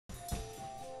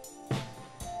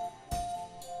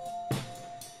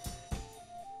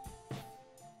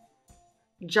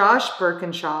Josh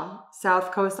Burkinshaw,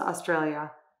 South Coast,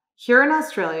 Australia. Here in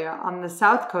Australia, on the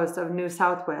south coast of New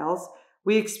South Wales,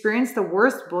 we experienced the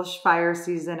worst bushfire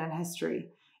season in history.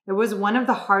 It was one of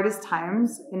the hardest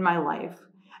times in my life.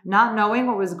 Not knowing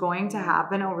what was going to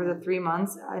happen over the 3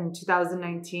 months in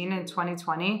 2019 and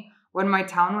 2020, when my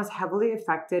town was heavily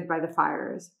affected by the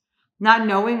fires. Not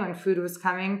knowing when food was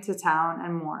coming to town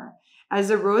and more. As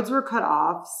the roads were cut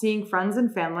off, seeing friends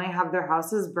and family have their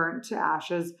houses burnt to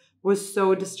ashes was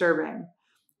so disturbing.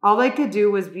 All I could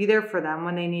do was be there for them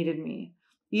when they needed me.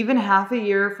 Even half a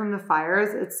year from the fires,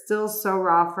 it's still so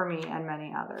raw for me and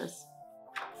many others.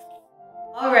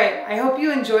 All right, I hope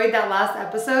you enjoyed that last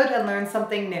episode and learned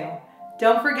something new.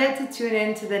 Don't forget to tune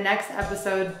in to the next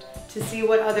episode to see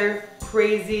what other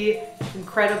crazy,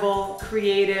 incredible,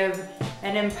 creative,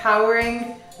 and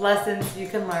empowering lessons you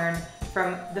can learn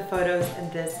from the photos in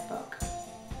this book.